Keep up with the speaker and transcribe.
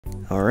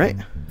Alright,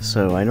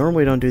 so I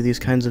normally don't do these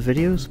kinds of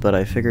videos, but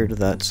I figured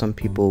that some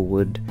people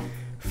would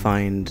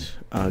find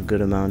a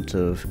good amount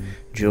of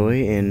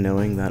joy in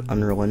knowing that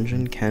Unreal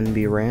Engine can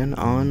be ran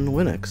on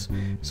Linux.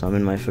 So I'm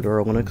in my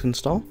Fedora Linux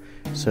install.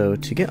 So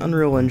to get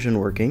Unreal Engine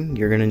working,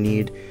 you're going to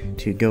need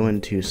to go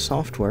into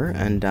Software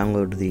and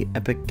download the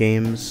Epic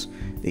Games,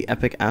 the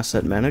Epic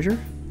Asset Manager.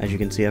 As you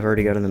can see, I've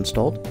already got it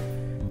installed.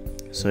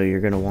 So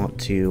you're going to want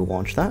to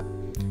launch that.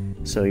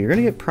 So you're going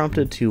to get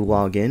prompted to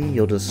log in.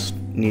 You'll just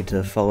need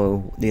to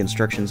follow the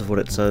instructions of what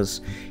it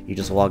says. You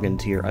just log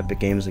into your Epic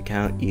Games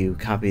account, you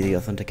copy the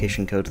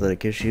authentication code that it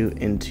gives you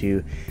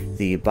into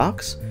the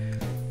box.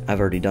 I've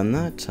already done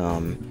that,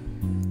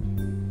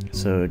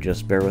 so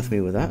just bear with me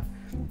with that.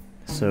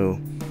 So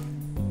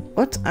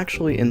let's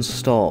actually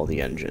install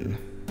the engine.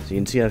 So you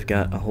can see I've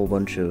got a whole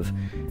bunch of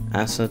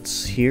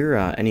assets here.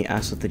 Any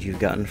asset that you've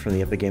gotten from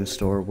the Epic Games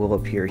Store will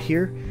appear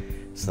here.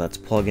 So that's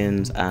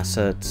plugins,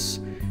 assets,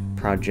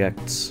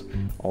 projects,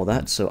 all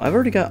that. So I've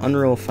already got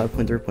Unreal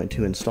 5.3.2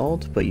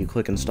 installed, but you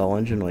click Install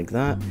Engine like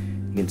that.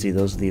 You can see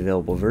those are the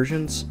available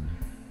versions.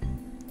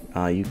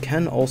 You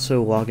can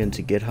also log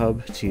into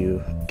GitHub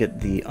to get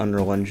the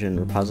Unreal Engine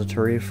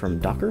repository from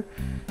Docker,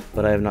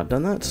 but I have not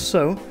done that.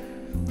 So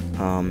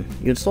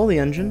you install the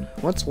engine.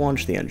 Let's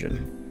launch the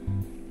engine.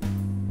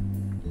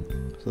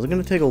 So it's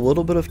going to take a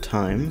little bit of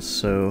time,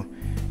 so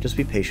just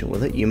be patient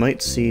with it. You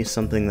might see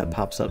something that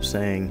pops up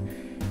saying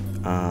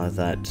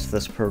that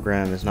this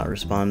program is not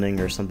responding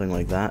or something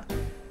like that.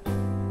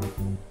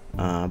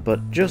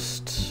 But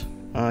just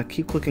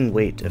keep clicking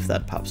wait if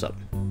that pops up.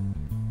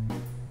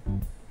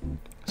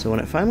 So when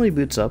it finally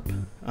boots up,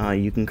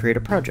 you can create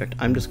a project.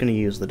 I'm just going to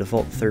use the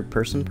default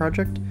third-person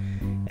project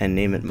and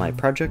name it my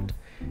project,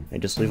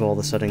 and just leave all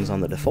the settings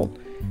on the default.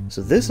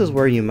 So this is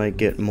where you might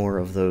get more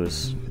of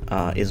those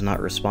is not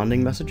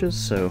responding messages.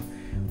 So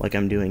like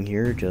I'm doing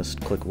here,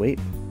 just click wait.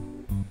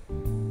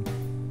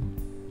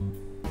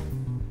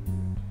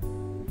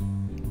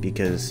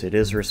 Because it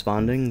is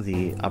responding,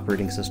 the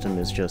operating system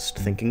is just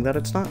thinking that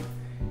it's not.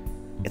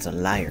 It's a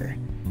liar.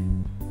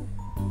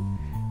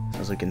 So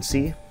as you can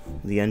see,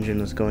 the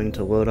engine is going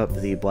to load up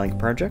the blank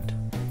project.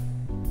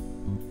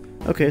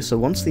 Okay, so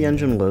once the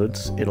engine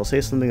loads, it'll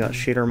say something about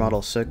shader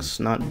model 6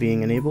 not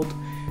being enabled.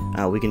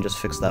 We can just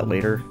fix that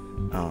later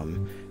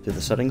through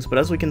the settings, but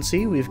as we can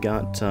see, we've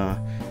got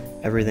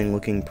everything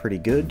looking pretty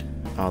good.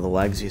 The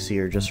lags you see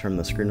are just from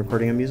the screen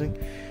recording I'm using.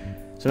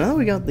 So now that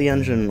we got the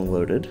engine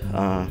loaded,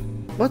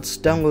 let's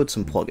download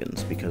some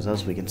plugins, because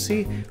as we can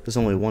see, there's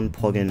only one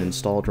plugin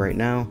installed right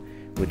now,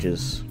 which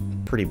is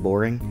pretty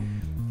boring.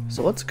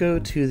 So let's go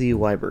to the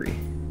library.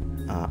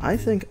 I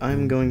think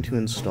I'm going to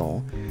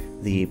install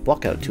the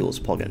Blockout Tools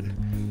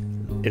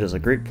plugin. It is a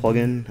great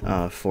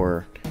plugin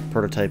for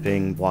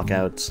prototyping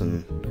blockouts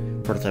and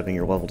prototyping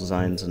your level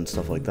designs and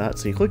stuff like that.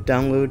 So you click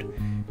download,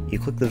 you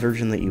click the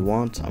version that you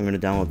want. I'm going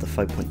to download the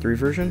 5.3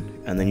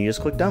 version, and then you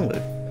just click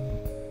download.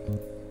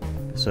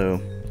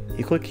 So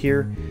you click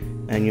here,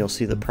 and you'll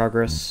see the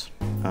progress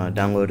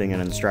downloading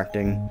and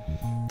extracting.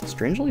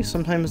 Strangely,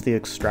 sometimes the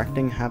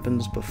extracting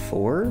happens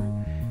before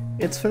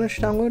it's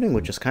finished downloading,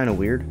 which is kind of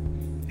weird.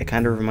 It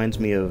kind of reminds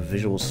me of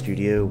Visual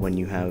Studio when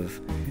you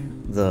have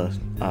the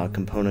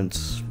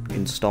components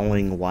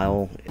installing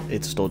while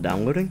it's still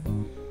downloading.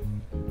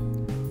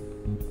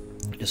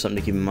 Just something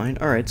to keep in mind.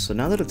 Alright, so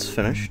now that it's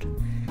finished,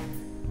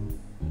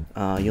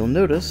 you'll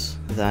notice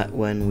that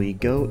when we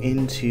go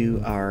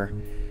into our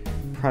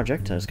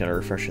project, I just gotta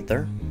refresh it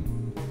there,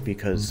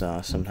 because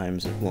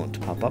sometimes it won't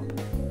pop up.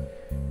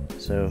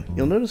 So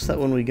you'll notice that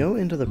when we go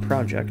into the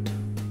project,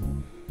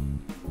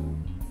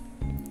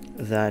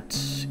 that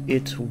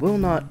it will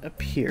not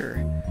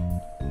appear.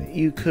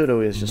 You could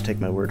always just take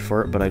my word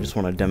for it, but I just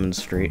want to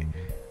demonstrate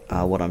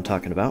what I'm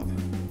talking about,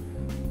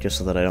 just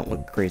so that I don't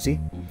look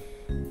crazy.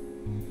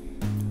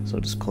 So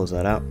just close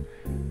that out.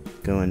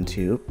 Go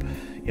into,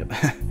 yep.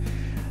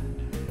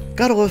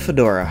 Gotta love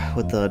Fedora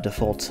with the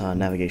default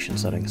navigation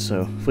settings.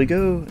 So if we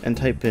go and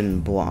type in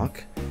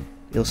block,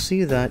 you'll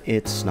see that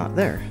it's not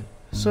there.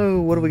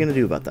 So what are we going to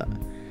do about that?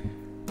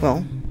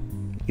 Well,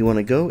 you want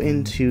to go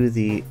into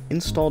the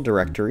install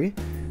directory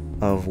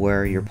of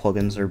where your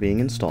plugins are being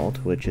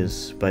installed, which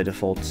is by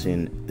default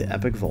in the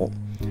Epic Vault.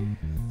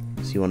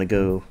 So you want to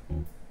go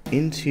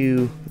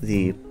into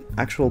the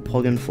actual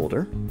plugin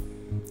folder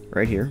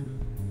right here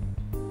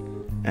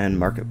and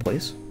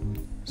Marketplace.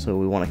 So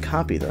we want to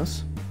copy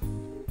this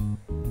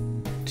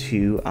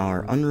to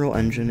our Unreal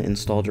Engine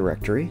install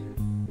directory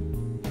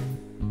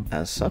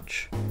as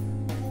such.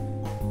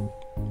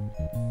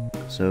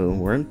 So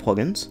we're in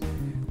plugins,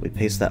 we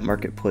paste that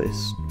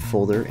Marketplace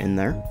folder in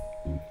there,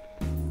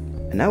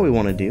 and now what we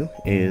want to do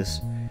is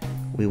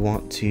we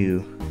want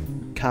to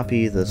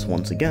copy this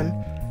once again,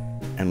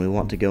 and we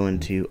want to go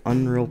into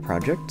Unreal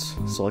Projects,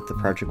 select the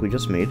project we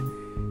just made,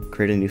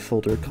 create a new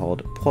folder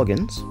called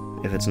Plugins,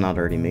 if it's not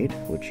already made,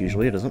 which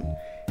usually it isn't,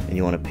 and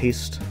you want to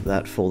paste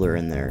that folder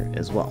in there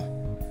as well.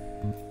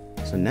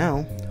 So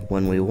now,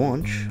 when we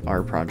launch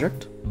our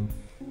project,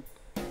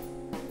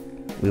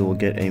 we will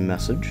get a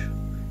message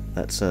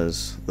that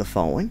says the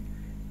following,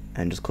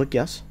 and just click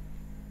yes.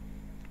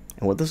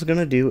 And what this is going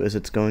to do is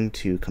it's going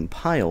to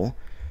compile,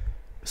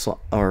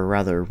 or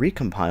rather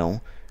recompile,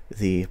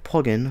 the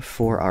plugin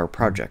for our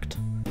project.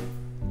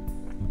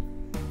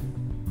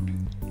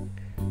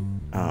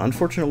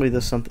 Unfortunately,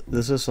 this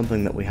is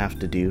something that we have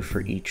to do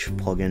for each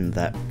plugin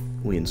that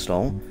we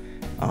install,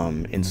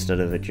 instead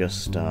of it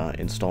just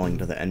installing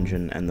to the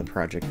engine and the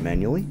project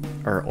manually,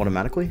 or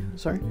automatically,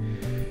 sorry.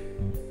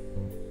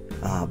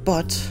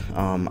 But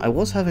I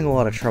was having a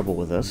lot of trouble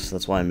with this,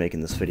 that's why I'm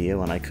making this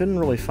video, and I couldn't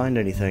really find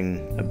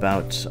anything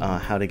about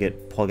how to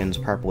get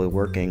plugins properly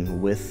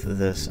working with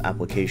this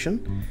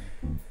application.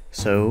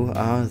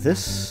 So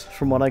this,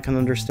 from what I can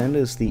understand,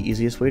 is the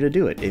easiest way to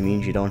do it. It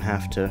means you don't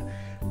have to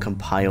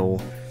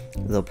compile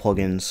the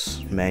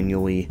plugins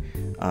manually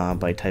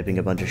by typing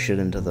a bunch of shit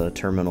into the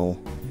terminal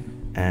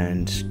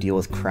and deal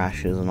with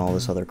crashes and all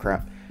this other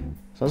crap.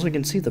 So as we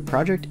can see, the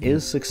project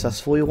is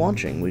successfully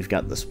launching. We've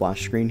got the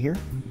splash screen here,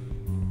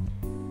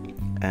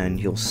 and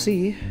you'll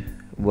see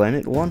when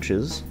it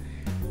launches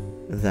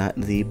that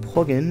the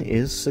plugin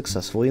is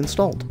successfully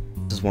installed.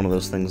 This is one of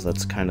those things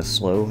that's kind of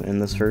slow in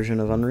this version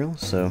of Unreal,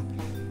 so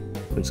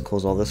we just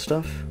close all this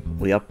stuff.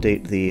 We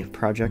update the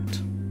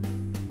project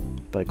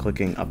by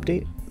clicking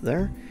update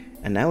there,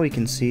 and now we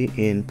can see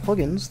in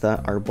plugins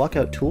that our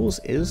Blockout Tools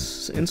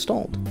is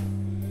installed.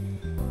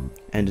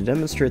 And to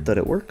demonstrate that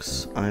it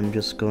works, I'm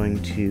just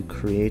going to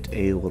create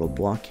a little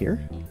block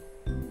here,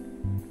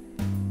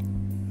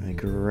 like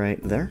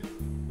right there.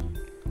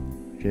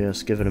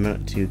 Just give it a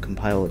minute to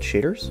compile its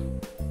shaders.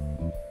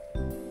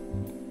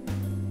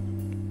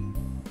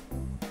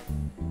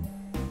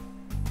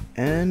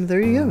 And there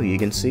you go, you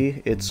can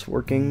see it's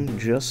working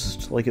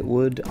just like it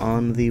would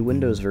on the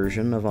Windows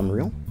version of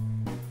Unreal.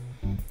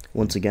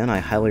 Once again, I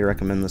highly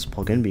recommend this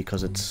plugin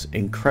because it's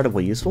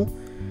incredibly useful.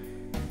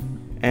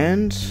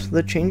 And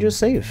the changes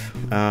save.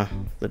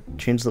 The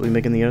changes that we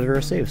make in the editor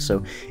are saved.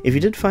 So if you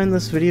did find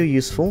this video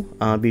useful,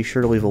 be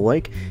sure to leave a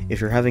like. If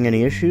you're having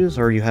any issues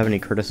or you have any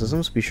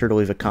criticisms, be sure to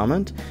leave a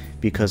comment,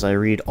 because I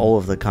read all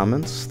of the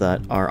comments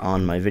that are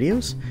on my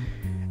videos.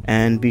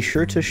 And be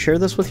sure to share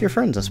this with your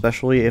friends,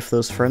 especially if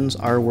those friends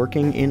are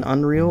working in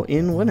Unreal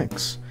in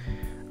Linux.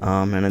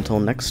 And until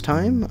next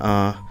time,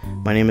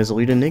 my name is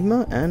Elite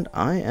Enigma, and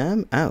I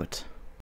am out.